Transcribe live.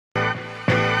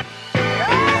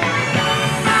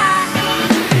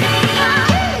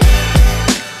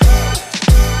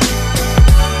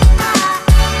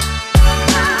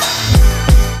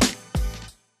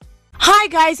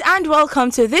guys, and welcome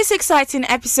to this exciting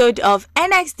episode of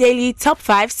NX Daily Top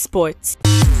 5 Sports.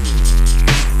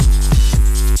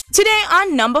 Today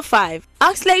on number 5,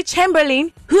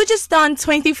 OXLADE-CHAMBERLAIN, who just turned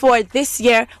 24 this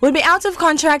year, will be out of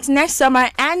contract next summer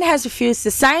and has refused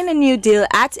to sign a new deal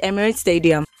at Emirates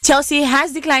Stadium. Chelsea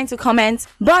has declined to comment,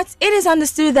 but it is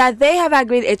understood that they have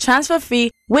agreed a transfer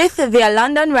fee with their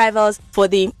London rivals for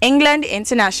the England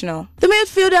international. The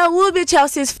midfielder will be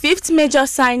Chelsea's 5th major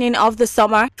signing of the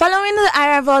summer, following the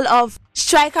arrival of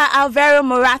striker Alvaro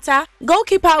Morata,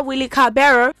 goalkeeper Willy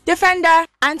Caballero, defender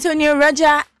Antonio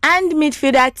Rudiger, and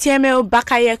midfielder Tiemou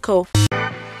Bakayoko.